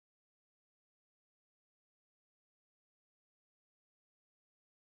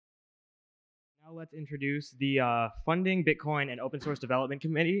Now let's introduce the Funding Bitcoin and Open Source Development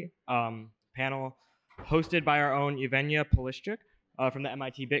Committee panel hosted by our own Yevgenia Polishchuk from the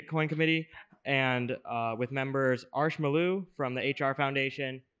MIT Bitcoin Committee and with members Molu from the HR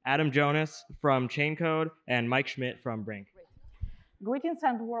Foundation, Adam Jonas from Chaincode, and Mike Schmidt from Brink. Greetings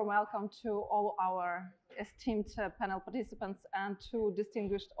and warm welcome to all our esteemed panel participants and to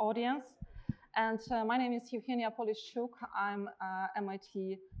distinguished audience. And my name is Yevgenia Polishchuk. I'm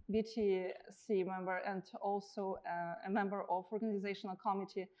MIT BTC member and also a member of organizational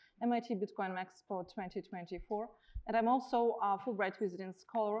committee MIT Bitcoin Expo 2024. And I'm also a Fulbright visiting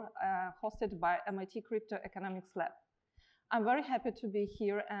scholar hosted by MIT Crypto Economics Lab. I'm very happy to be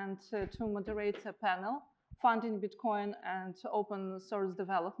here and to moderate a panel, Funding Bitcoin and Open Source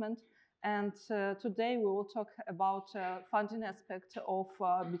Development. And today we will talk about funding aspect of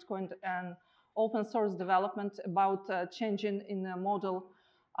Bitcoin and open source development, about changing in a model,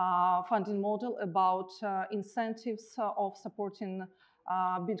 funding model, about incentives of supporting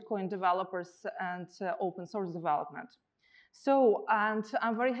Bitcoin developers and open source development. So, and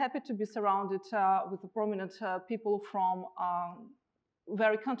I'm very happy to be surrounded with prominent people from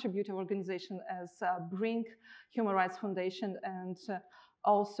very contributive organization as Brink, Human Rights Foundation, and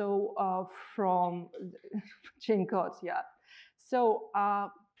also from Chaincode, yeah. So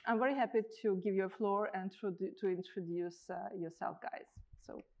I'm very happy to give you a floor and to introduce yourself, guys.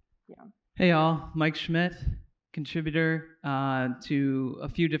 So, yeah. Hey all, Mike Schmidt, contributor to a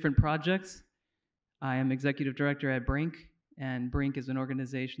few different projects. I am executive director at Brink, and Brink is an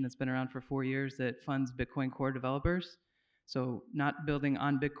organization that's been around for 4 years that funds Bitcoin core developers. So not building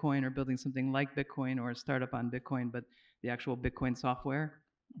on Bitcoin or building something like Bitcoin or a startup on Bitcoin, but the actual Bitcoin software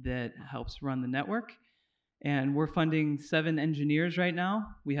that helps run the network. And we're funding 7 engineers right now.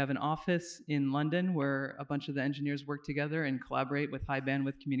 We have an office in London where a bunch of the engineers work together and collaborate with high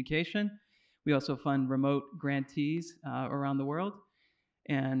bandwidth communication. We also fund remote grantees around the world.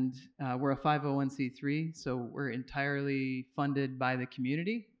 And we're a 501c3, so we're entirely funded by the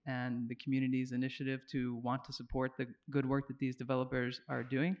community and the community's initiative to want to support the good work that these developers are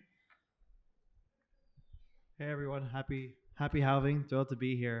doing. Hey everyone, happy halving, thrilled to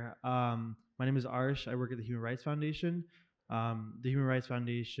be here. My name is Arsh. I work at the Human Rights Foundation. The Human Rights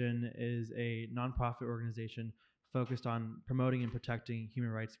Foundation is a nonprofit organization focused on promoting and protecting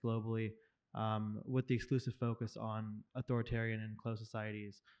human rights globally, with the exclusive focus on authoritarian and closed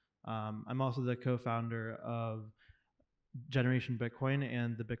societies. I'm also the co-founder of Generation Bitcoin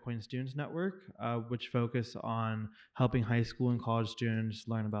and the Bitcoin Students Network, which focus on helping high school and college students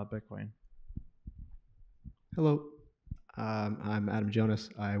learn about Bitcoin. Hello, I'm Adam Jonas.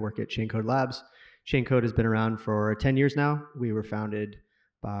 I work at Chaincode Labs. Chaincode has been around for 10 years now. We were founded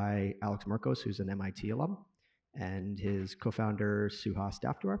by Alex Marcos, who's an MIT alum, and his co-founder, Suhas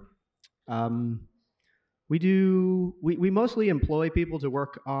Dafdar. We mostly employ people to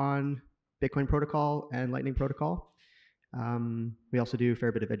work on Bitcoin protocol and Lightning protocol. We also do a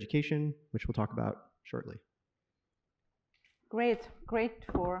fair bit of education, which we'll talk about shortly. Great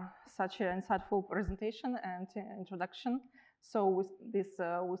for such an insightful presentation and introduction. So with this,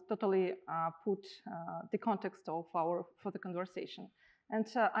 we totally put the context of for the conversation. And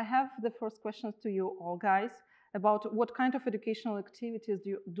I have the first questions to you all guys about what kind of educational activities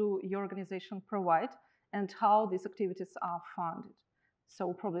do your organization provide and how these activities are funded.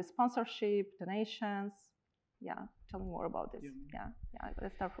 So probably sponsorship, donations. Yeah, tell me more about this. Yeah,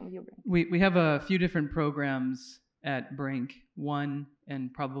 let's start from you, Brink. We have a few different programs at Brink. One,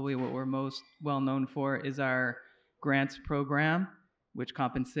 and probably what we're most well known for, is our grants program, which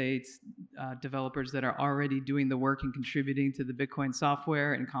compensates developers that are already doing the work and contributing to the Bitcoin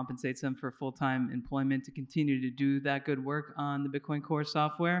software and compensates them for full-time employment to continue to do that good work on the Bitcoin core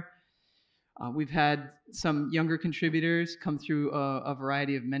software. We've had some younger contributors come through a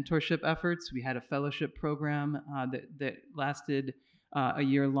variety of mentorship efforts. We had a fellowship program that lasted a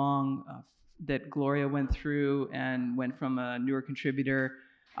year long that Gloria went through and went from a newer contributor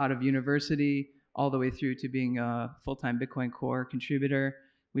out of university all the way through to being a full-time Bitcoin core contributor.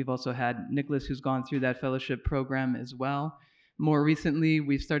 We've also had Nicholas, who's gone through that fellowship program as well. More recently,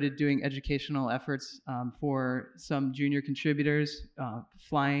 we've started doing educational efforts for some junior contributors,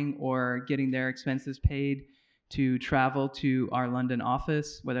 flying or getting their expenses paid to travel to our London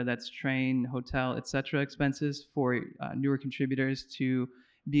office, whether that's train, hotel, etc. expenses for newer contributors to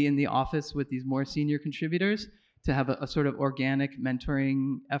be in the office with these more senior contributors to have a sort of organic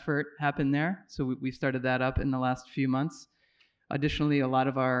mentoring effort happen there. So we started that up in the last few months. Additionally, a lot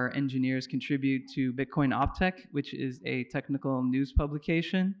of our engineers contribute to Bitcoin Optech, which is a technical news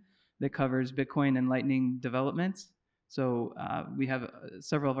publication that covers Bitcoin and Lightning developments. So we have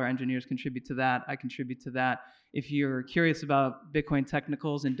several of our engineers contribute to that. I contribute to that. If you're curious about Bitcoin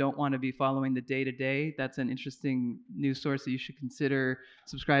technicals and don't want to be following the day-to-day, that's an interesting news source that you should consider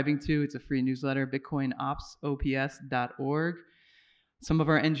subscribing to. It's a free newsletter, bitcoinops.org. Some of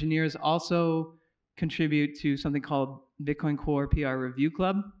our engineers also contribute to something called Bitcoin Core PR Review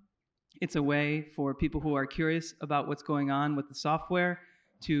Club. It's a way for people who are curious about what's going on with the software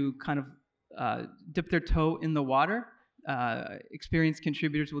to kind of dip their toe in the water. Experienced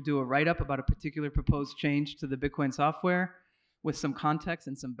contributors will do a write-up about a particular proposed change to the Bitcoin software with some context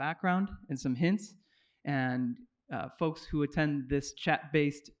and some background and some hints. And folks who attend this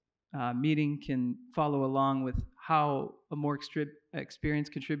chat-based meeting can follow along with how a more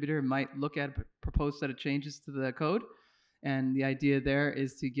experienced contributor might look at a proposed set of changes to the code. And the idea there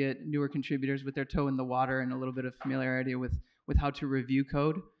is to get newer contributors with their toe in the water and a little bit of familiarity with how to review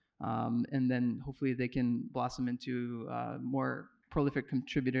code. And then hopefully they can blossom into a more prolific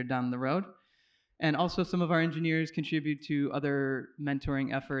contributor down the road. And also some of our engineers contribute to other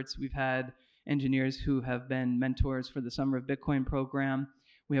mentoring efforts. We've had engineers who have been mentors for the Summer of Bitcoin program.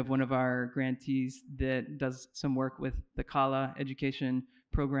 We have one of our grantees that does some work with the Kala education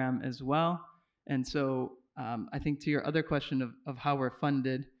program as well. And so I think to your other question of how we're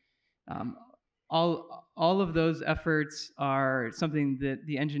funded, all of those efforts are something that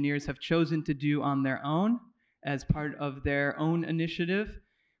the engineers have chosen to do on their own as part of their own initiative.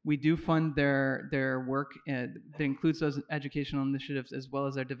 We do fund their work that includes those educational initiatives as well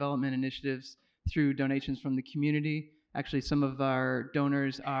as our development initiatives through donations from the community. Actually, some of our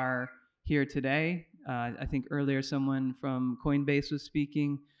donors are here today. I think earlier someone from Coinbase was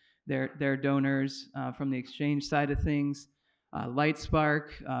speaking. They're donors from the exchange side of things. Lightspark,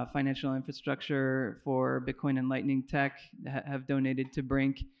 financial infrastructure for Bitcoin and Lightning Tech, have donated to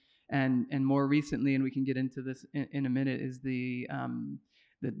Brink. And more recently, and we can get into this in a minute, is the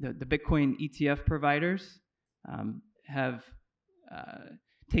Bitcoin ETF providers have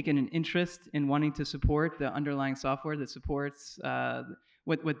taken an interest in wanting to support the underlying software that supports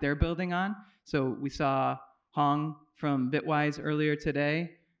what they're building on. So we saw Hong from Bitwise earlier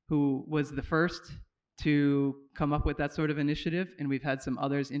today, who was the first to come up with that sort of initiative, and we've had some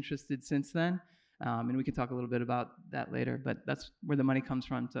others interested since then. And we can talk a little bit about that later, but that's where the money comes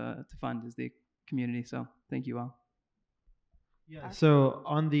from to fund, is the community. So thank you all. Yeah, so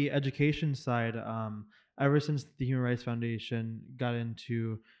on the education side, ever since the Human Rights Foundation got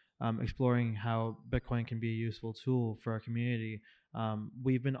into exploring how Bitcoin can be a useful tool for our community,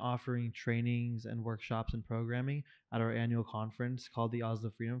 we've been offering trainings and workshops and programming at our annual conference called the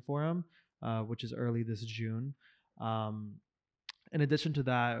Oslo Freedom Forum, which is early this June. In addition to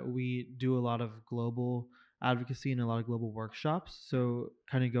that, we do a lot of global advocacy and a lot of global workshops. So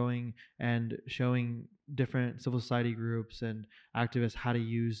kind of going and showing different civil society groups and activists how to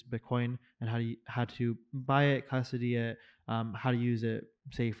use Bitcoin and how to buy it, custody it, how to use it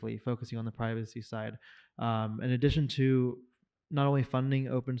safely, focusing on the privacy side. In addition to not only funding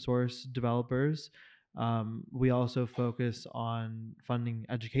open source developers, we also focus on funding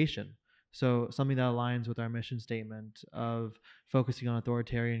education. So something that aligns with our mission statement of focusing on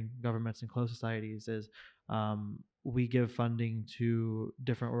authoritarian governments and closed societies is we give funding to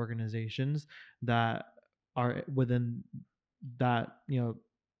different organizations that are within that,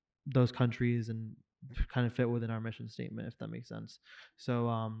 those countries and kind of fit within our mission statement, if that makes sense. So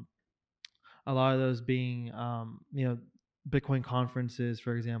a lot of those being, Bitcoin conferences,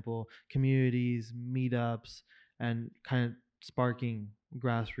 for example, communities, meetups, and kind of sparking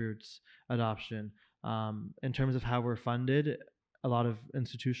grassroots adoption. In terms of how we're funded, a lot of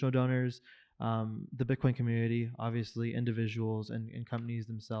institutional donors, the Bitcoin community, obviously individuals and companies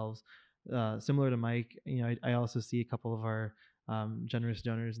themselves. Similar to Mike, I also see a couple of our generous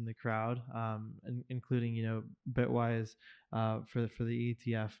donors in the crowd, including Bitwise for the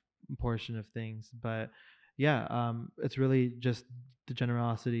ETF portion of things. But yeah, it's really just the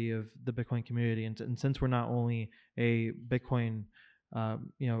generosity of the Bitcoin community, and since we're not only a Bitcoin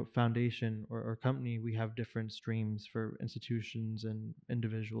foundation or company, we have different streams for institutions and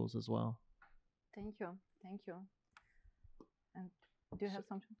individuals as well. Thank you. And do you have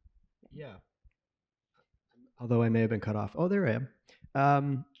something? Yeah. Although I may have been cut off. Oh, there I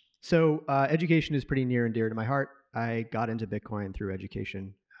am. So education is pretty near and dear to my heart. I got into Bitcoin through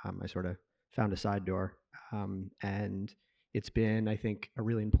education. I sort of found a side door. And it's been, I think, a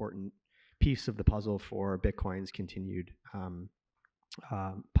really important piece of the puzzle for Bitcoin's continued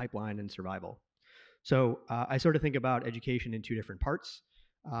pipeline and survival. So I sort of think about education in two different parts.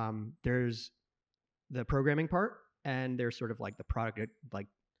 There's the programming part, and there's sort of like the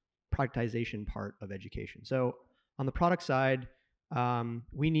productization part of education. So On the product side,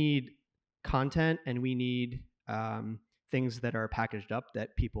 we need content and we need things that are packaged up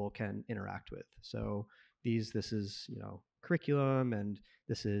that people can interact with. So this is curriculum, and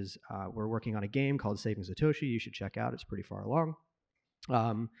this is we're working on a game called Saving Satoshi. You should check out. It's pretty far along.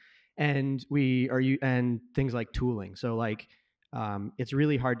 And things like tooling. So like it's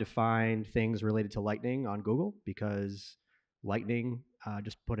really hard to find things related to Lightning on Google, because Lightning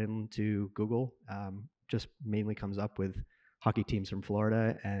just put into Google just mainly comes up with hockey teams from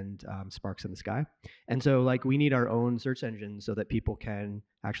Florida and sparks in the sky. And so like we need our own search engine so that people can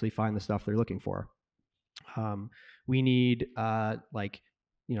actually find the stuff they're looking for. We need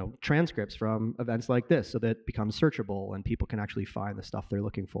transcripts from events like this so that it becomes searchable and people can actually find the stuff they're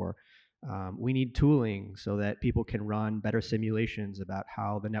looking for. We need tooling so that people can run better simulations about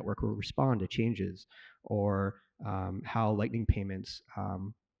how the network will respond to changes, or how Lightning payments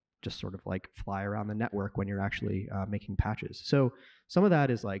just sort of like fly around the network when you're actually making patches. So some of that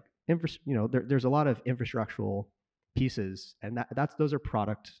is like, there's a lot of infrastructural pieces, and those are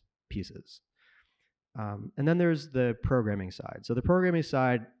product pieces. And then there's the programming side. So the programming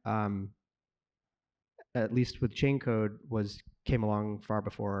side, at least with Chaincode, came along far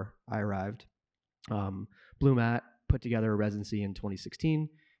before I arrived. Blue Matt put together a residency in 2016,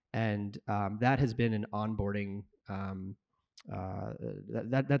 and that has been an onboarding.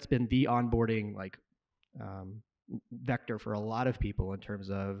 That's been the onboarding vector for a lot of people in terms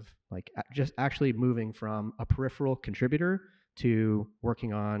of like just actually moving from a peripheral contributor to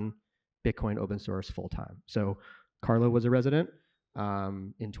working on Bitcoin open source full time. So Carlo was a resident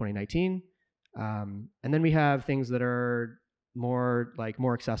in 2019. And then we have things that are more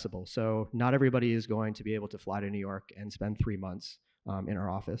accessible. So not everybody is going to be able to fly to New York and spend 3 months in our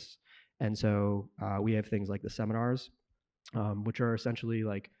office. And so we have things like the seminars, which are essentially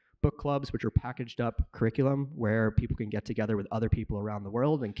like book clubs, which are packaged up curriculum where people can get together with other people around the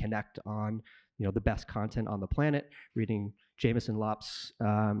world and connect on the best content on the planet, reading Jameson Lopp's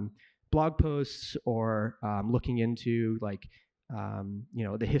blog posts, or looking into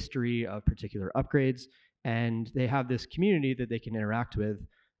the history of particular upgrades. And they have this community that they can interact with,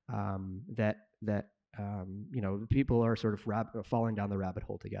 people are sort of falling down the rabbit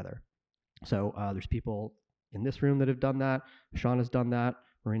hole together. So there's people in this room that have done that. Sean has done that.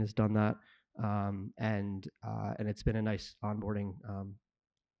 Marina's done that. And it's been a nice onboarding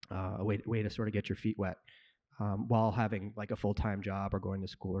way to sort of get your feet wet while having like a full-time job or going to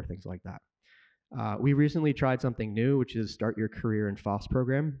school or things like that. We recently tried something new, which is Start Your Career in FOSS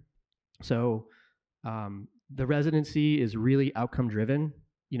program. So the residency is really outcome driven.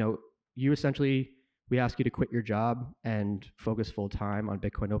 We ask you to quit your job and focus full time on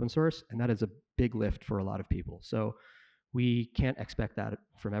Bitcoin open source, and that is a big lift for a lot of people. So we can't expect that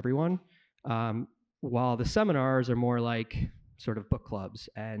from everyone. While the seminars are more like sort of book clubs,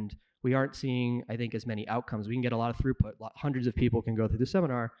 and we aren't seeing, I think, as many outcomes. We can get a lot of throughput. Hundreds of people can go through the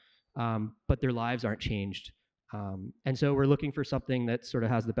seminar, but their lives aren't changed. And so we're looking for something that sort of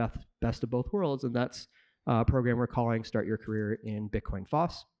has the best of both worlds, and that's a program we're calling Start Your Career in Bitcoin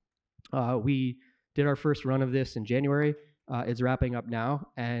FOSS. We did our first run of this in January. It's wrapping up now,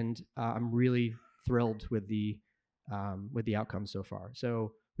 and I'm really thrilled with the outcomes so far.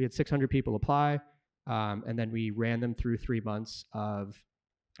 So we had 600 people apply, and then we ran them through 3 months of,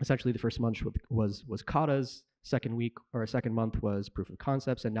 essentially the first month was katas, second month was proof of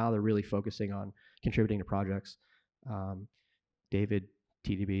concepts, and now they're really focusing on contributing to projects. David,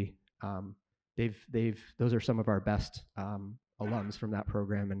 TDB, those are some of our best alums from that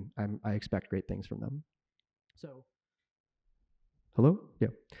program, and I expect great things from them. So, hello? Yeah.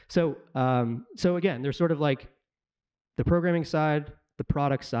 So again, there's sort of like the programming side, the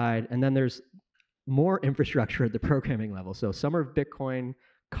product side, and then there's more infrastructure at the programming level. So Summer of Bitcoin,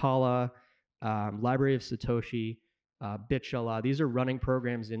 Kala, Library of Satoshi, BitShala, these are running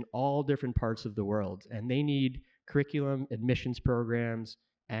programs in all different parts of the world, and they need curriculum, admissions programs,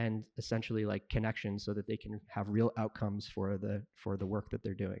 and essentially like connections so that they can have real outcomes for the work that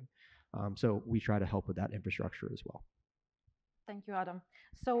they're doing. So we try to help with that infrastructure as well. Thank you, Adam.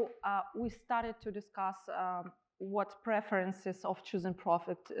 So we started to discuss what preferences of choosing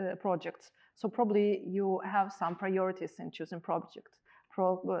projects. So probably you have some priorities in choosing projects.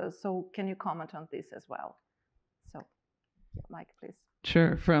 So can you comment on this as well? So, Mike, please.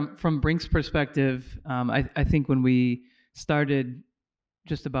 Sure. From Brink's perspective, I think when we started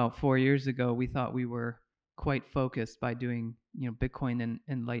just about 4 years ago, we thought we were quite focused by doing Bitcoin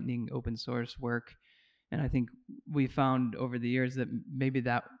and Lightning open source work, and I think we found over the years that maybe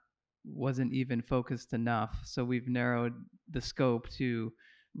that wasn't even focused enough. So we've narrowed the scope to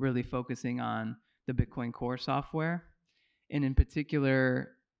really focusing on the Bitcoin Core software, and in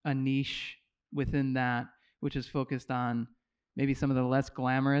particular, a niche within that, which is focused on maybe some of the less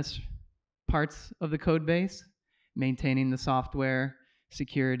glamorous parts of the code base, maintaining the software,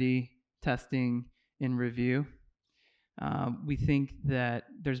 security, testing, and review. We think that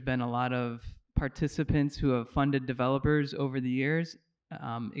there's been a lot of participants who have funded developers over the years,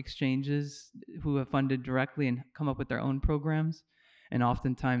 exchanges who have funded directly and come up with their own programs. And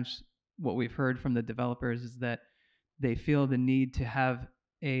oftentimes what we've heard from the developers is that they feel the need to have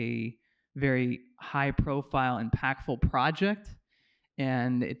a very high profile, impactful project,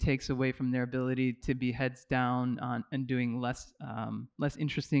 and it takes away from their ability to be heads down on and doing less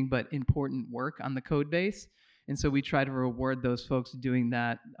interesting but important work on the code base. And so we try to reward those folks doing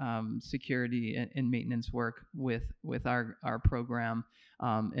that security and maintenance work with our program,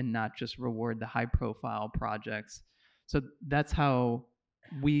 and not just reward the high profile projects. So that's how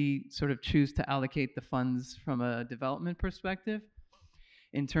we sort of choose to allocate the funds from a development perspective.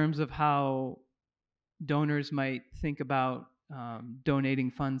 In terms of how donors might think about donating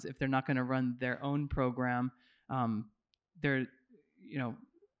funds if they're not going to run their own program,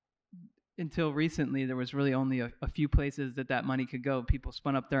 until recently, there was really only a few places that money could go. People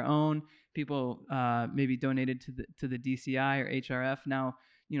spun up their own. People maybe donated to the DCI or HRF. Now,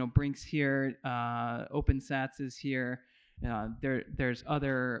 Brink's here. OpenSats is here. There's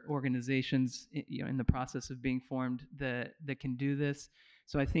other organizations, in the process of being formed that can do this.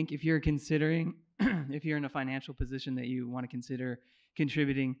 So I think if you're considering, if you're in a financial position that you want to consider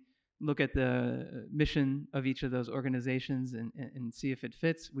contributing, look at the mission of each of those organizations and see if it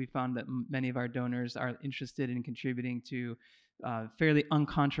fits. We found that many of our donors are interested in contributing to fairly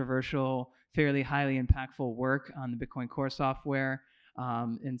uncontroversial, fairly highly impactful work on the Bitcoin Core software.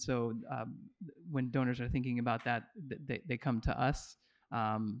 And so when donors are thinking about that, they come to us.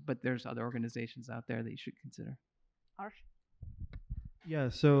 But there's other organizations out there that you should consider. Arsh? Yeah,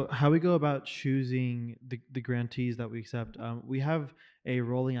 so how we go about choosing the grantees that we accept, we have a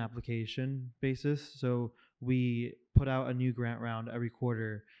rolling application basis. So we put out a new grant round every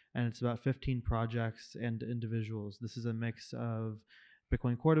quarter, and it's about 15 projects and individuals. This is a mix of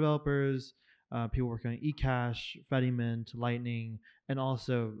Bitcoin Core developers, people working on eCash, Fedimint, Lightning, and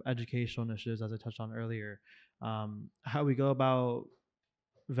also educational initiatives, as I touched on earlier. How we go about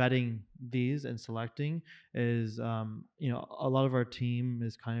vetting these and selecting is, a lot of our team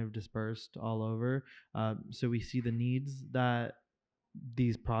is kind of dispersed all over. So we see the needs that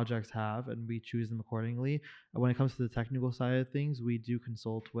these projects have, and we choose them accordingly. When it comes to the technical side of things, we do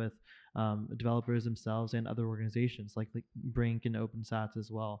consult with developers themselves and other organizations like Brink and OpenSats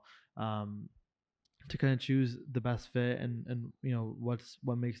as well, to kind of choose the best fit and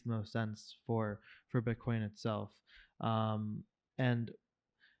what makes the most sense for Bitcoin itself. And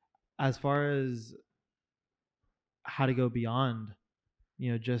as far as how to go beyond,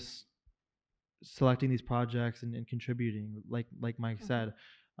 just selecting these projects and contributing, like Mike said,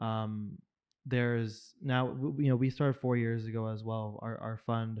 there's now, we started 4 years ago as well, our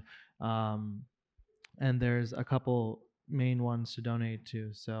fund, and there's a couple main ones to donate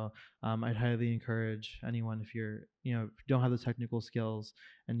to. So I'd highly encourage anyone, if if you don't have the technical skills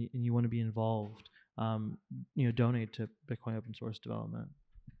and you want to be involved, donate to Bitcoin open source development.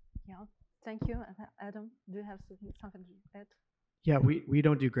 Yeah, thank you. Adam, do you have something to add? Yeah, we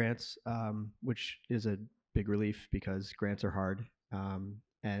don't do grants, which is a big relief because grants are hard,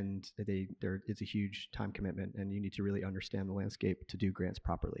 and it's a huge time commitment, and you need to really understand the landscape to do grants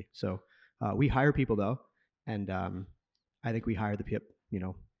properly. So we hire people though, and I think we hire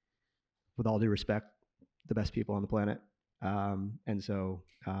with all due respect, the best people on the planet. And so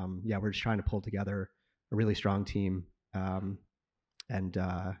we're just trying to pull together a really strong team,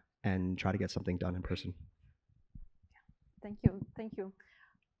 and try to get something done in person. Thank you.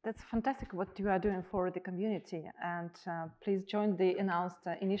 That's fantastic what you are doing for the community, and please join the announced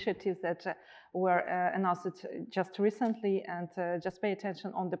initiatives that were announced just recently, and just pay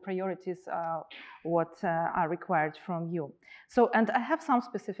attention on the priorities what are required from you. So, and I have some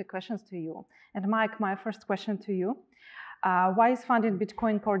specific questions to you. And Mike, my first question to you, why is funding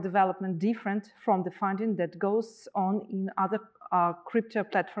Bitcoin Core development different from the funding that goes on in other crypto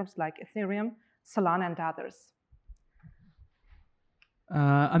platforms like Ethereum, Solana, and others?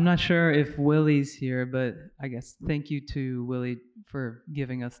 I'm not sure if Willie's here, but I guess thank you to Willie for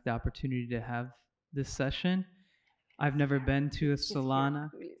giving us the opportunity to have this session. I've never been to a Solana.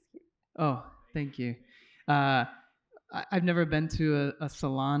 Oh, thank you. I've never been to a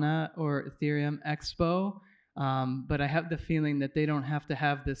Solana or Ethereum Expo, but I have the feeling that they don't have to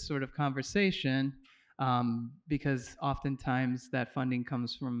have this sort of conversation because oftentimes that funding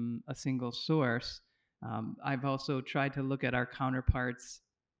comes from a single source. I've also tried to look at our counterparts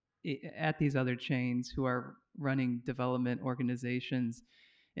at these other chains who are running development organizations,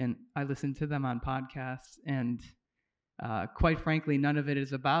 and I listen to them on podcasts, and quite frankly, none of it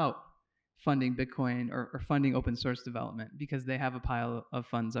is about funding Bitcoin or funding open source development, because they have a pile of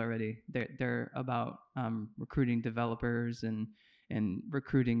funds already. They're about recruiting developers and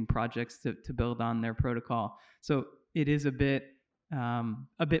recruiting projects to build on their protocol. So it is a bit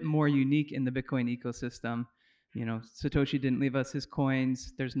more unique in the Bitcoin ecosystem. You know, Satoshi didn't leave us his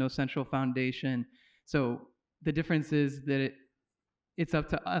coins. There's no central foundation. So the difference is that it's up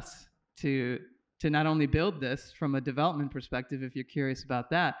to us to not only build this from a development perspective, if you're curious about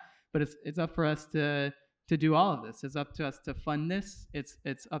that, but it's up for us to do all of this. It's up to us to fund this.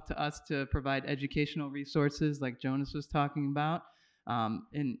 It's up to us to provide educational resources like Jonas was talking about.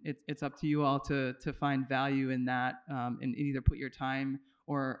 And it's up to you all to find value in that, and either put your time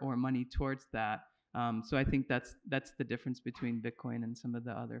or money towards that. So I think that's the difference between Bitcoin and some of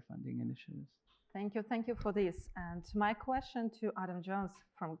the other funding initiatives. Thank you for this. And my question to Adam Jones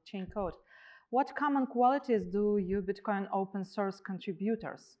from Chaincode: what common qualities do you Bitcoin open source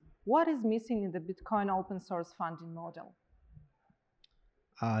contributors? What is missing in the Bitcoin open source funding model?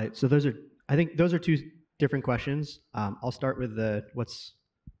 So I think those are two different questions. I'll start with what's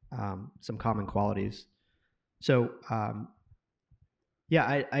some common qualities. So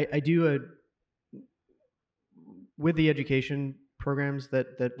yeah, I do with the education programs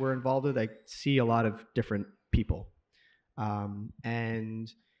that we're involved with, I see a lot of different people, and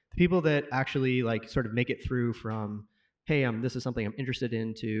the people that actually like sort of make it through from, hey, this is something I'm interested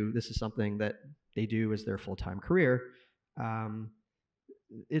in, to this is something that they do as their full-time career.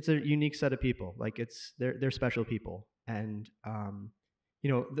 It's a unique set of people. Like they're special people, and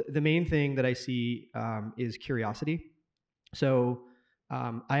you know, the main thing that I see is curiosity. So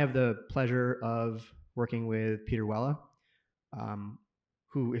I have the pleasure of working with Peter Wella,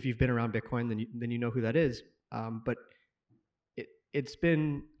 who, if you've been around Bitcoin, then you know who that is. But it's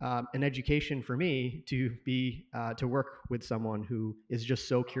been an education for me to work with someone who is just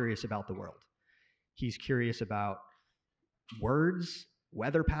so curious about the world. He's curious about words,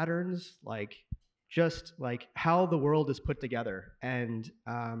 weather patterns, just how the world is put together. And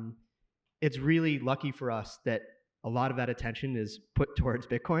it's really lucky for us that a lot of that attention is put towards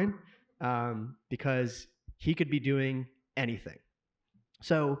Bitcoin, because he could be doing anything.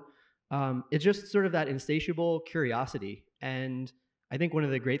 So it's just sort of that insatiable curiosity. And I think one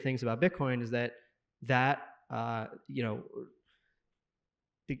of the great things about Bitcoin is that you know,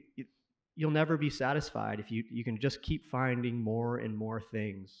 you'll never be satisfied if you can just keep finding more and more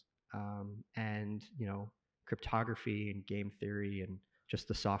things. And you know, cryptography and game theory and just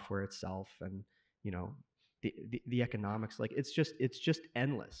the software itself, and you know, the economics, it's just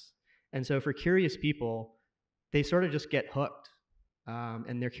endless. And so for curious people, they sort of just get hooked,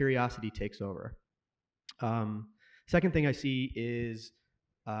 and their curiosity takes over. Second thing I see is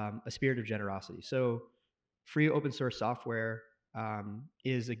a spirit of generosity. So free open source software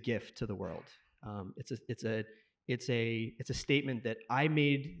is a gift to the world. It's a statement that I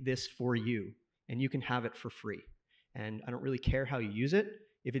made this for you, and you can have it for free. And I don't really care how you use it.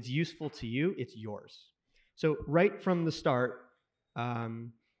 If it's useful to you, it's yours. So right from the start,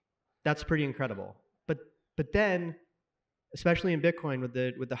 that's pretty incredible. But then, especially in Bitcoin,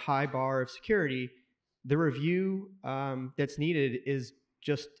 with the high bar of security, the review that's needed is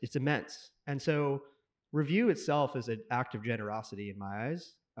it's immense. And so review itself is an act of generosity in my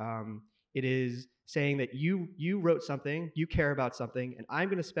eyes. It is saying that you wrote something, you care about something, and I'm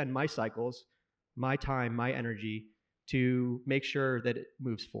going to spend my cycles, my time, my energy to make sure that it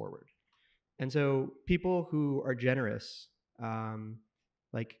moves forward. And so people who are generous,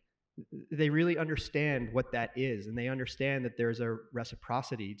 they really understand what that is, and they understand that there's a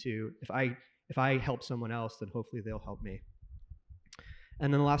reciprocity to, if I help someone else, then hopefully they'll help me.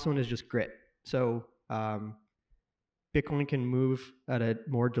 And then the last one is just grit. So Bitcoin can move at a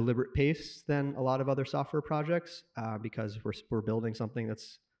more deliberate pace than a lot of other software projects, because we're building something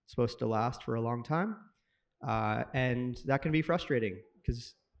that's supposed to last for a long time. And that can be frustrating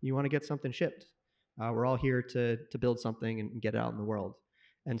because you want to get something shipped. We're all here to build something and get it out in the world.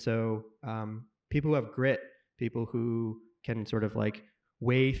 And so people who have grit, people who can sort of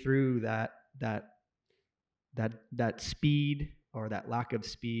weigh through that speed or that lack of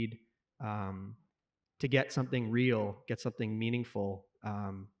speed to get something real, get something meaningful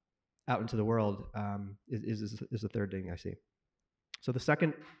out into the world is the third thing I see. So the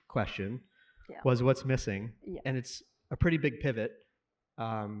second question was what's missing, and it's a pretty big pivot.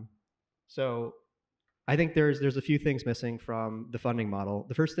 So I think there's a few things missing from the funding model.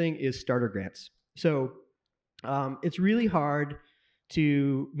 The first thing is starter grants. So it's really hard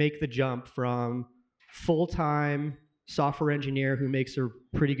to make the jump from full-time software engineer who makes a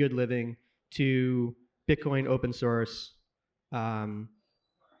pretty good living to Bitcoin open source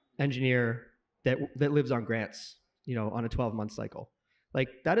engineer that lives on grants, on a 12-month cycle. Like,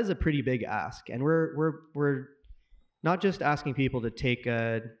 that is a pretty big ask, and we're not just asking people to take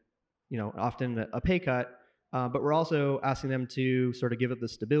often a pay cut, but we're also asking them to sort of give up the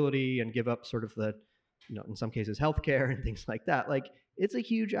stability and give up sort of the, in some cases, healthcare and things like that. Like, it's a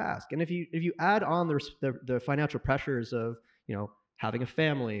huge ask, and if you add on the financial pressures of having a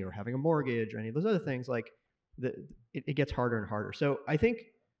family or having a mortgage or any of those other things, like it gets harder and harder. So I think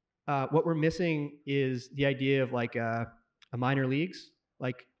what we're missing is the idea of like a minor leagues,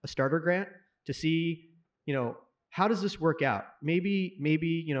 like a starter grant, to see how does this work out? Maybe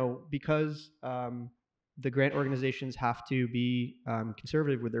because the grant organizations have to be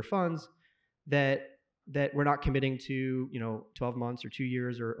conservative with their funds, that we're not committing to 12 months or 2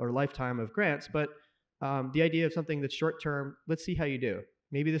 years or a lifetime of grants, but the idea of something that's short term. Let's see how you do.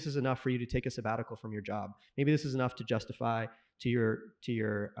 Maybe this is enough for you to take a sabbatical from your job. Maybe this is enough to justify to your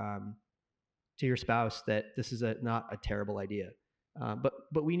spouse that this is not a terrible idea.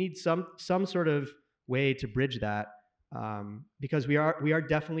 But we need some sort of way to bridge that, because we are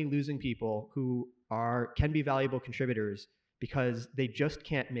definitely losing people who can be valuable contributors because they just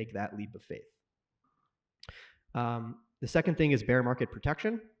can't make that leap of faith. The second thing is bear market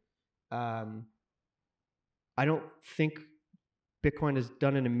protection. I don't think Bitcoin has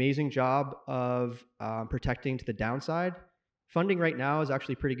done an amazing job of protecting to the downside. Funding right now is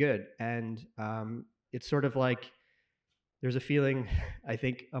actually pretty good, and it's sort of like there's a feeling, I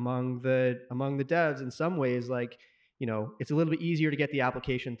think, among the devs in some ways, like it's a little bit easier to get the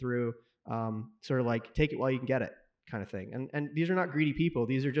application through, sort of like take it while you can get it kind of thing. And these are not greedy people.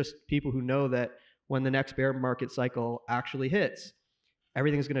 These are just people who know that when the next bear market cycle actually hits,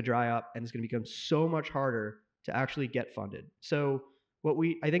 everything's going to dry up and it's going to become so much harder to actually get funded. So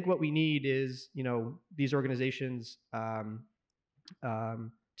I think what we need is these organizations to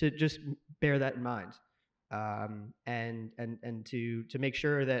just bear that in mind, and to make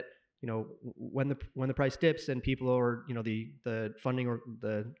sure that when the price dips and people are the funding or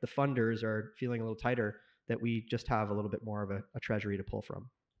the funders are feeling a little tighter, that we just have a little bit more of a treasury to pull from.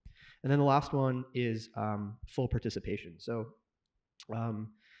 And then the last one is full participation. So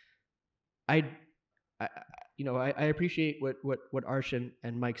I appreciate what Arsh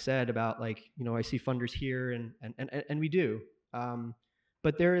and Mike said about, like, I see funders here and we do,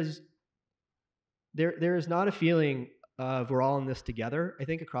 but there is not a feeling of we're all in this together. I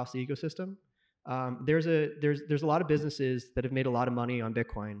think across the ecosystem, there's a lot of businesses that have made a lot of money on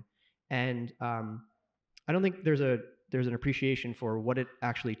Bitcoin, and I don't think there's an appreciation for what it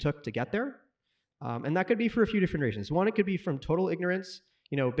actually took to get there, and that could be for a few different reasons. One, it could be from total ignorance.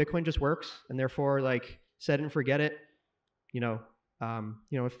 Bitcoin just works, and therefore, like, set it and forget it.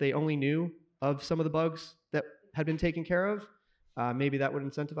 If they only knew of some of the bugs that had been taken care of, maybe that would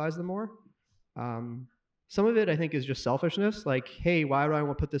incentivize them more. Some of it, I think, is just selfishness. Like, hey, why do I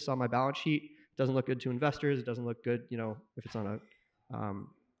want to put this on my balance sheet? It doesn't look good to investors. It doesn't look good, if it's on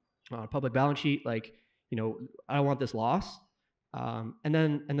a public balance sheet. Like, I don't want this loss. And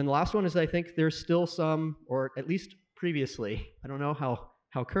then the last one is, I think there's still some, or at least previously, I don't know how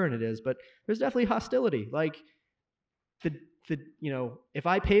current it is, but there's definitely hostility. Like, if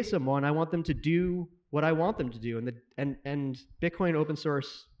I pay someone, I want them to do what I want them to do, and Bitcoin open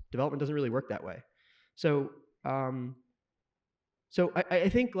source development doesn't really work that way. So I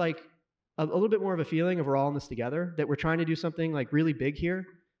think, like, a little bit more of a feeling of we're all in this together, that we're trying to do something like really big here,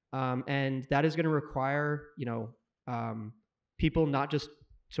 and that is going to require people not just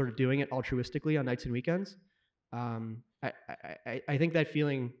sort of doing it altruistically on nights and weekends. I think that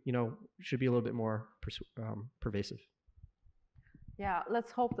feeling should be a little bit more pervasive. Yeah,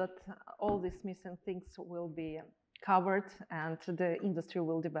 let's hope that all these missing things will be covered and the industry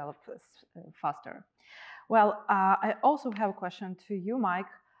will develop faster. Well, I also have a question to you, Mike.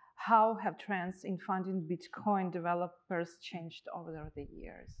 How have trends in funding Bitcoin developers changed over the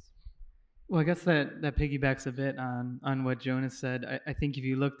years? Well, I guess that piggybacks a bit on what Jonas said. I think if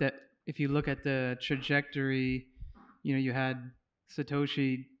you look at the trajectory, you had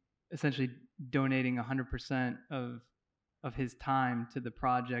Satoshi essentially donating 100% of his time to the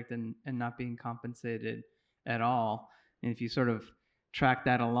project and not being compensated at all. And if you sort of track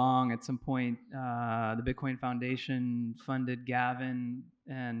that along, at some point, the Bitcoin Foundation funded Gavin,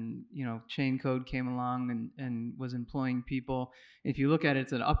 and Chaincode came along and was employing people. If you look at it,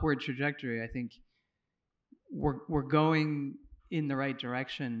 it's an upward trajectory. I think we're going in the right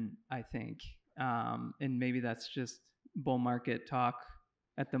direction, I think, and maybe that's just bull market talk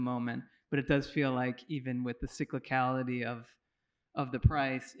at the moment. But it does feel like even with the cyclicality of the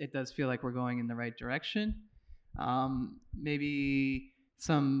price, it does feel like we're going in the right direction. Maybe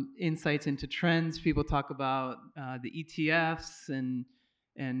some insights into trends. People talk about the ETFs and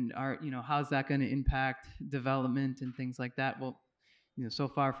are, how's that going to impact development and things like that. Well, so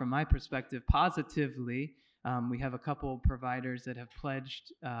far from my perspective, positively, we have a couple providers that have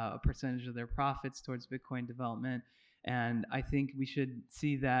pledged a percentage of their profits towards Bitcoin development, and I think we should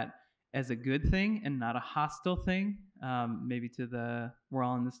see that as a good thing and not a hostile thing. Maybe to the "we're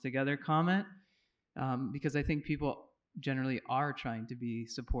all in this together" comment, because I think people generally are trying to be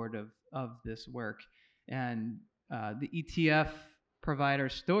supportive of this work, and the ETF provider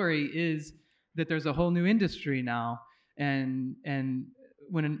story is that there's a whole new industry now, and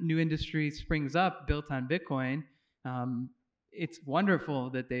when a new industry springs up built on Bitcoin, it's wonderful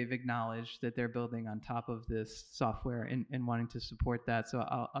that they've acknowledged that they're building on top of this software and wanting to support that. So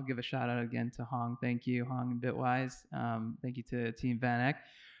I'll give a shout out again to Hong. Thank you, Hong and Bitwise. Thank you to Team Van Eck.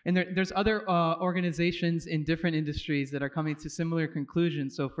 And there's other organizations in different industries that are coming to similar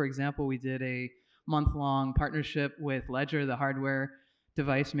conclusions. So for example, we did a month-long partnership with Ledger, the hardware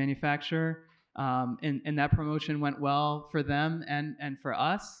device manufacturer. And that promotion went well for them and for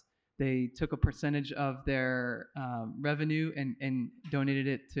us. They took a percentage of their revenue and donated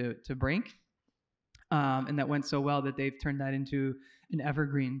it to Brink. And that went so well that they've turned that into an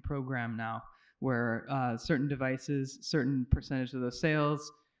evergreen program now, where certain devices, certain percentage of those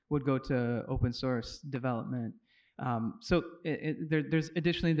sales would go to open source development. So there's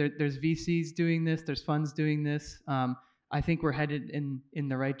additionally, there's VCs doing this, there's funds doing this. I think we're headed in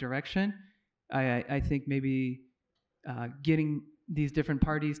the right direction. I think maybe getting these different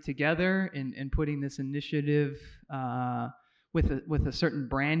parties together and putting this initiative with a certain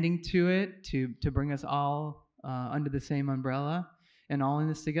branding to it to bring us all under the same umbrella and all in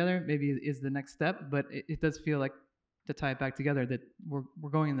this together maybe is the next step. But it does feel like, to tie it back together, that we're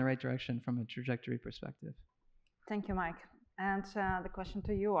going in the right direction from a trajectory perspective. Thank you, Mike. And the question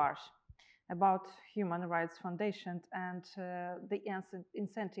to you, Arsh, about Human Rights Foundation and the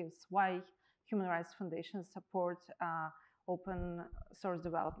incentives, why Human Rights Foundation support open source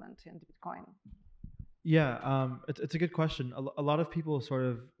development in Bitcoin. Yeah, it's a good question. A lot of people sort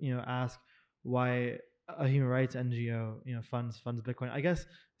of ask why a human rights NGO funds Bitcoin. I guess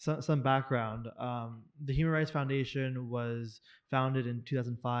some background. The Human Rights Foundation was founded in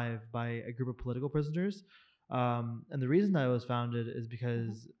 2005 by a group of political prisoners, and the reason that it was founded is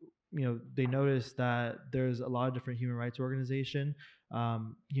because they noticed that there's a lot of different human rights organizations,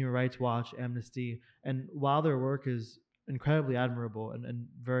 Human Rights Watch, Amnesty, and while their work is incredibly admirable and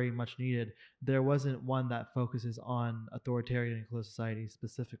very much needed, there wasn't one that focuses on authoritarian and closed society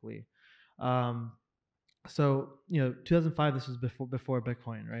specifically. So 2005, this was before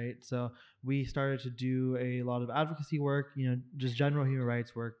Bitcoin, right? So we started to do a lot of advocacy work, just general human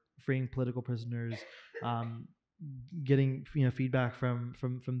rights work, freeing political prisoners, getting feedback from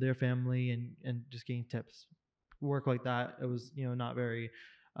their family and just getting tips, work like that. It was not very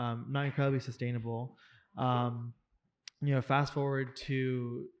not incredibly sustainable. Fast forward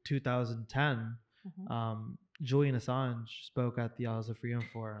to 2010, Julian Assange spoke at the Isles of Freedom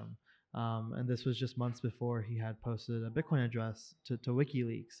Forum, and this was just months before he had posted a Bitcoin address to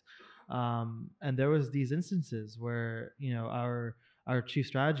WikiLeaks, and there was these instances where our chief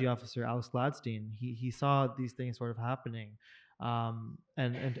strategy officer, Alex Gladstein, he saw these things sort of happening. And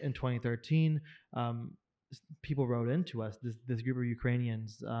in 2013, people wrote into us, this group of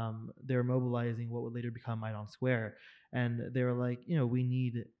Ukrainians, they were mobilizing what would later become Maidan Square. And they were like, we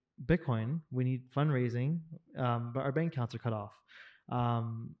need Bitcoin, we need fundraising, but our bank accounts are cut off.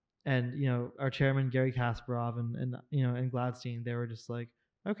 And our chairman, Gary Kasparov, and Gladstein, they were just like,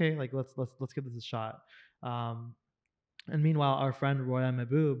 okay, like let's give this a shot. And meanwhile, our friend Roya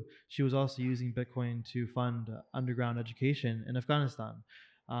Mehboob, she was also using Bitcoin to fund underground education in Afghanistan.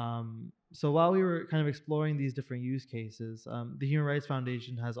 So while we were kind of exploring these different use cases, the Human Rights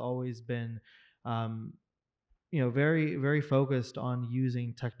Foundation has always been, very, very focused on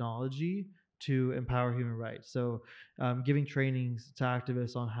using technology to empower human rights. So giving trainings to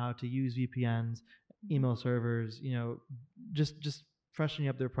activists on how to use VPNs, email servers, just freshening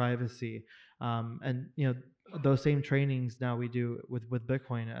up their privacy. And those same trainings now we do with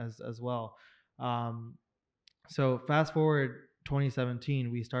Bitcoin as well. So fast forward 2017,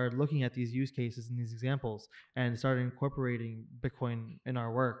 we started looking at these use cases and these examples and started incorporating Bitcoin in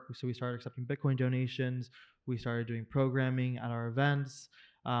our work. So we started accepting Bitcoin donations. We started doing programming at our events.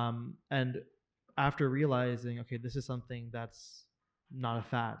 And after realizing, okay, this is something that's not a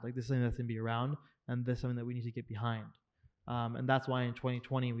fad, like this is something that's going to be around, and this is something that we need to get behind. And that's why in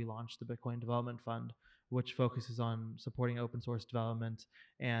 2020 we launched the Bitcoin Development Fund, which focuses on supporting open source development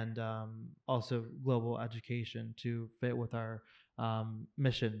and also global education to fit with our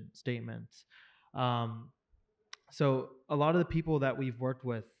mission statement. So a lot of the people that we've worked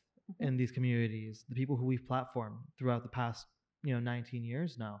with in these communities, the people who we've platformed throughout the past 19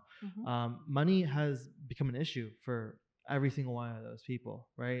 years now, money has become an issue for every single one of those people,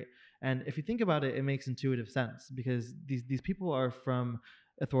 right? And if you think about it, it makes intuitive sense because these people are from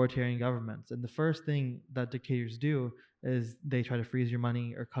authoritarian governments, and the first thing that dictators do is they try to freeze your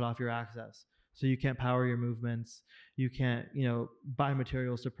money or cut off your access. So you can't power your movements, you can't, buy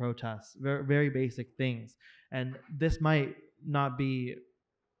materials to protest, very, very basic things. And this might not be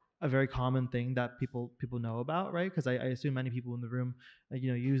a very common thing that people know about, right? Because I assume many people in the room,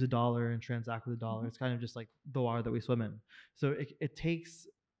 use a dollar and transact with a dollar. It's kind of just like the water that we swim in. So it takes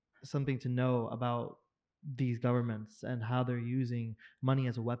something to know about these governments and how they're using money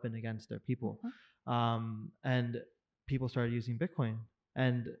as a weapon against their people. And people started using Bitcoin,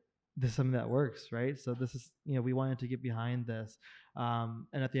 and this is something that works, right? So this is, we wanted to get behind this. And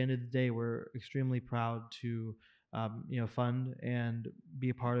at the end of the day, we're extremely proud to fund and be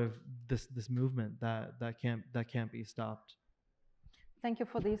a part of this movement that can't be stopped. Thank you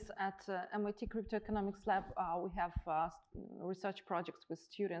for this. At MIT Crypto Economics Lab, we have research projects with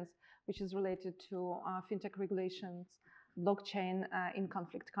students, which is related to fintech regulations, blockchain in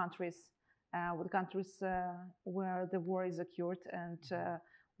conflict countries, with countries where the war is occurred, and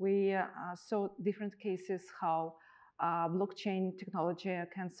we saw different cases how blockchain technology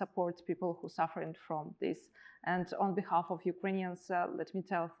can support people who are suffering from this. And on behalf of Ukrainians, let me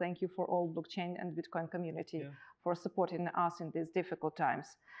thank you for all blockchain and Bitcoin community for supporting us in these difficult times.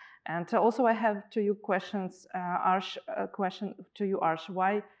 And also I have to you questions, Arsh, a question to you, Arsh.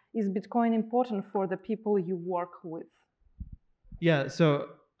 Why is Bitcoin important for the people you work with? Yeah, so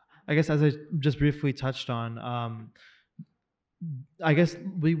I guess as I just briefly touched on, I guess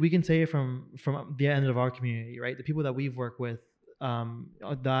we can say from the end of our community, right? The people that we've worked with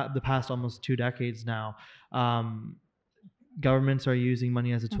the past almost 2 decades now, governments are using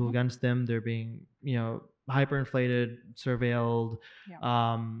money as a tool against them. They're being, hyperinflated, surveilled,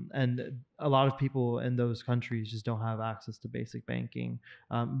 and a lot of people in those countries just don't have access to basic banking.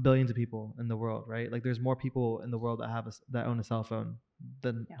 Billions of people in the world, right? Like there's more people in the world that own a cell phone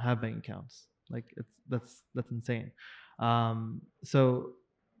than have bank accounts. Like that's insane. So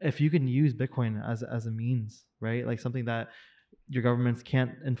if you can use Bitcoin as a means, right? Like something that your governments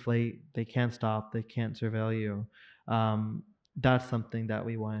can't inflate, they can't stop, they can't surveil you. That's something that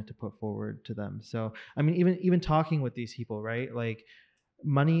we wanted to put forward to them. So, I mean, even talking with these people, right? Like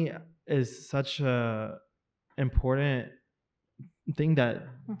money is such a important thing that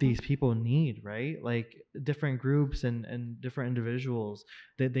these people need, right? Like different groups and different individuals,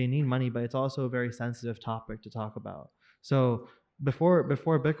 they need money, but it's also a very sensitive topic to talk about. So before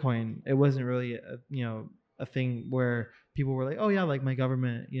Bitcoin, it wasn't really a thing where people were like, oh yeah, like my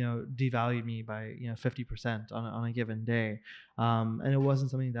government, devalued me by 50% on a given day, and it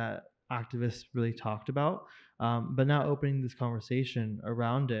wasn't something that activists really talked about. But now opening this conversation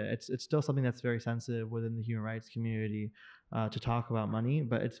around it, it's still something that's very sensitive within the human rights community to talk about money,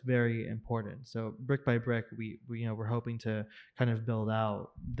 but it's very important. So brick by brick, we're hoping to kind of build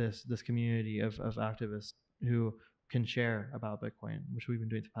out this community of activists who can share about Bitcoin, which we've been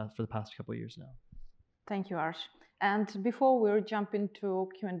doing for the past couple of years now. Thank you, Arsh. And before we jump into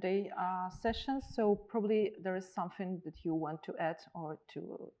Q&A sessions, so probably there is something that you want to add or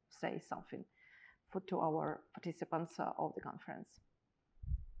to say something to our participants of the conference.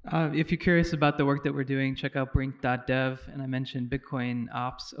 If you're curious about the work that we're doing, check out brink.dev, and I mentioned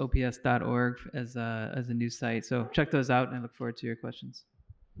bitcoinops.org as a new site. So check those out, and I look forward to your questions.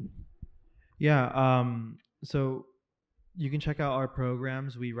 Yeah, so you can check out our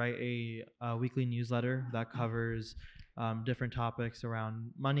programs. We write a weekly newsletter that covers different topics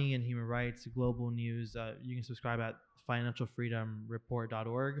around money and human rights, global news. You can subscribe at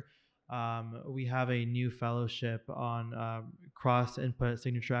financialfreedomreport.org. We have a new fellowship on cross-input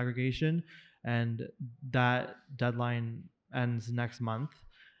signature aggregation, and that deadline ends next month.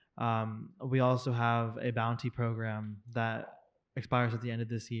 We also have a bounty program that expires at the end of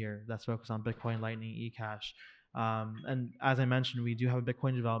this year that's focused on Bitcoin, Lightning, eCash. And as I mentioned, we do have a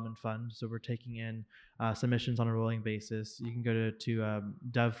Bitcoin development fund, so we're taking in submissions on a rolling basis. You can go to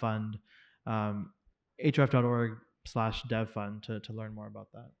DevFund, hrf.org/devfund to learn more about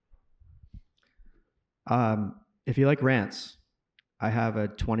that. If you like rants, I have a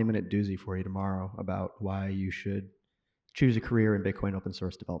 20-minute doozy for you tomorrow about why you should choose a career in Bitcoin open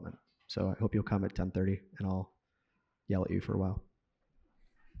source development. So I hope you'll come at 10:30, and I'll yell at you for a while.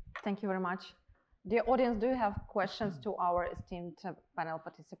 Thank you very much. Dear audience, do you have questions to our esteemed panel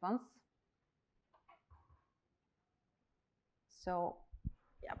participants? So,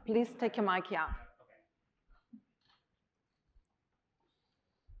 yeah, please take a mic, yeah.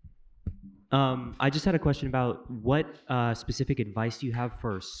 I just had a question about what specific advice do you have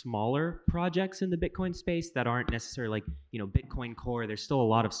for smaller projects in the Bitcoin space that aren't necessarily like, Bitcoin Core. There's still a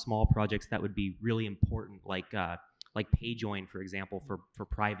lot of small projects that would be really important, like PayJoin, for example, for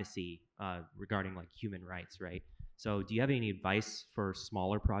privacy regarding like human rights, right? So do you have any advice for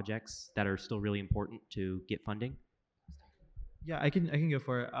smaller projects that are still really important to get funding? Yeah, I can go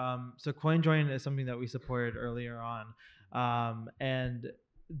for it. So CoinJoin is something that we supported earlier on, and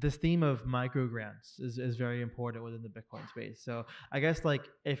this theme of micro grants is very important within the Bitcoin space. So I guess like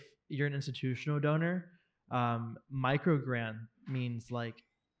if you're an institutional donor, micro grant means like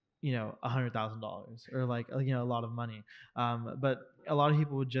 $100,000 or like a lot of money. But a lot of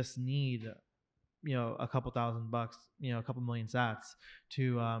people would just need a couple $1,000, a couple million sats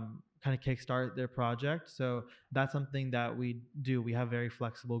to kind of kickstart their project. So that's something that we do. We have very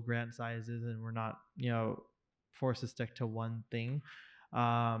flexible grant sizes, and we're not forced to stick to one thing,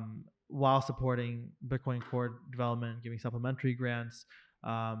 while supporting Bitcoin Core development, giving supplementary grants.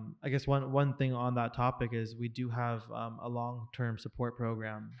 I guess one thing on that topic is we do have a long-term support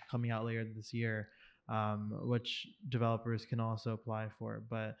program coming out later this year, which developers can also apply for.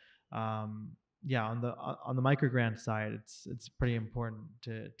 But yeah, on the micro grant side, it's pretty important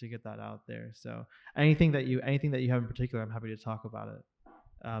to get that out there. So anything that you have in particular, I'm happy to talk about it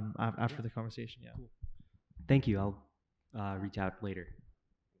after the conversation. Yeah. Cool. Thank you. I'll reach out later.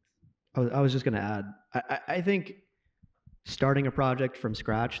 I was just going to add, I think starting a project from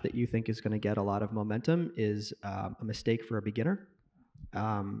scratch that you think is going to get a lot of momentum is a mistake for a beginner.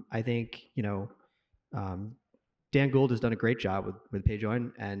 I think Dan Gould has done a great job with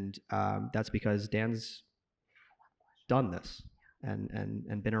PayJoin, and that's because Dan's done this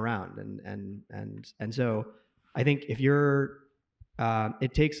and been around, and so I think if you're,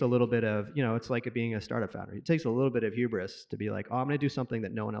 it takes a little bit of, it's like being a startup founder. It takes a little bit of hubris to be like, oh, I'm going to do something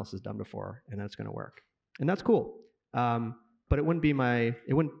that no one else has done before, and that's going to work, and that's cool. But it would be my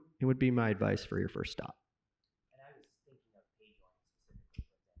advice for your first stop. And I was thinking of PayJoin specifically, for example, like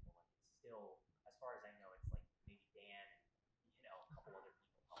it's still, as far as I know, it's like maybe Dan and a couple other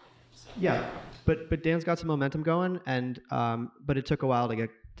people helping. So. Yeah, but Dan's got some momentum going, and but it took a while to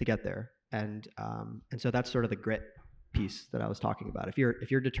get there, and so that's sort of the grit piece that I was talking about. If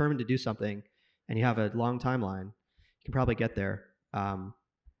you're determined to do something and you have a long timeline, you can probably get there.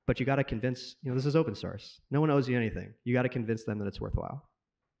 But you got to convince, this is open source. No one owes you anything. You got to convince them that it's worthwhile.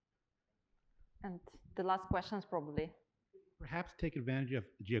 And the last questions probably. Perhaps take advantage of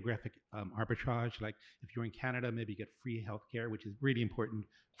geographic arbitrage. Like if you're in Canada, maybe get free healthcare, which is really important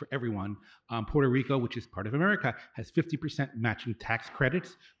for everyone. Puerto Rico, which is part of America, has 50% matching tax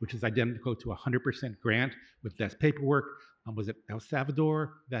credits, which is identical to 100% grant with less paperwork. Was it El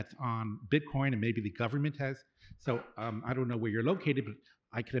Salvador that's on Bitcoin, and maybe the government has? So I don't know where you're located, but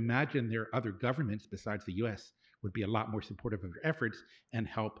I can imagine there are other governments besides the US would be a lot more supportive of your efforts and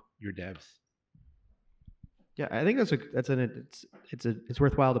help your devs. Yeah, I think it's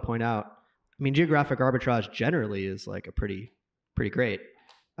worthwhile to point out. I mean, geographic arbitrage generally is like a pretty great,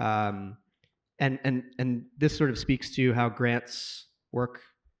 and this sort of speaks to how grants work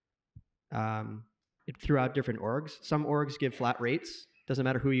throughout different orgs. Some orgs give flat rates. Doesn't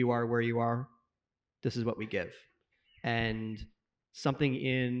matter who you are, where you are. This is what we give, and something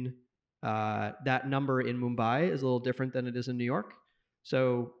in that number in Mumbai is a little different than it is in New York.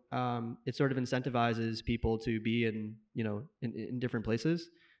 So it sort of incentivizes people to be in different places,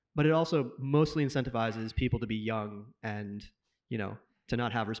 but it also mostly incentivizes people to be young and to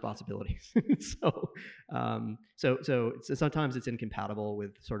not have responsibilities. So sometimes it's incompatible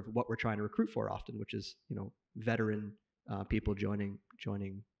with sort of what we're trying to recruit for often, which is veteran people joining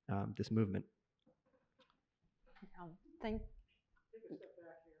this movement. Thank.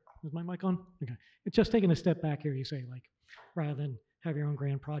 Is my mic on? Okay. It's just taking a step back here. You say, like, rather than have your own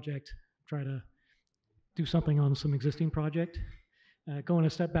grand project, try to do something on some existing project. Going a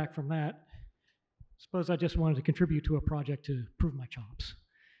step back from that, suppose I just wanted to contribute to a project to prove my chops.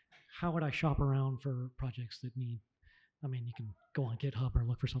 How would I shop around for projects that need, I mean, you can go on GitHub or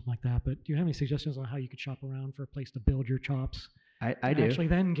look for something like that, but do you have any suggestions on how you could shop around for a place to build your chops? I do. Actually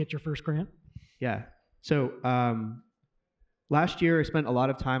then get your first grant? Yeah. So last year I spent a lot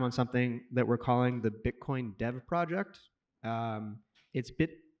of time on something that we're calling the Bitcoin Dev Project. It's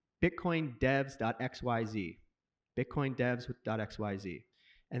bitcoindevs.xyz, bitcoindevs.xyz.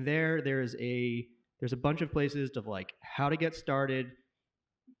 And there's a bunch of places of like how to get started,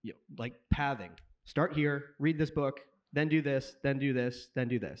 like pathing. Start here, read this book, then do this, then do this, then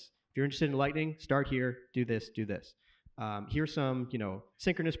do this. If you're interested in Lightning, start here, do this, do this. Here's some,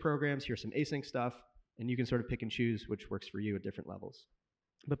 synchronous programs. Here's some async stuff, and you can sort of pick and choose which works for you at different levels.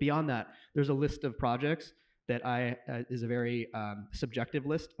 But beyond that, there's a list of projects that is a very subjective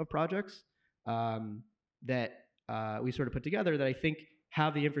list of projects that we sort of put together that I think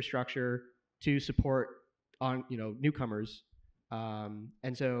have the infrastructure to support on newcomers.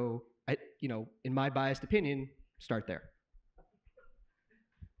 And so in my biased opinion, start there.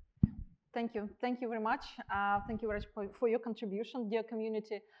 Thank you. Thank you very much. Thank you very much for your contribution, dear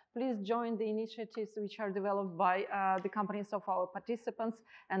community. Please join the initiatives which are developed by the companies of our participants.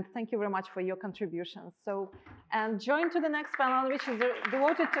 And thank you very much for your contributions. And join to the next panel, which is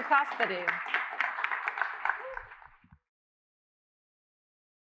devoted to custody.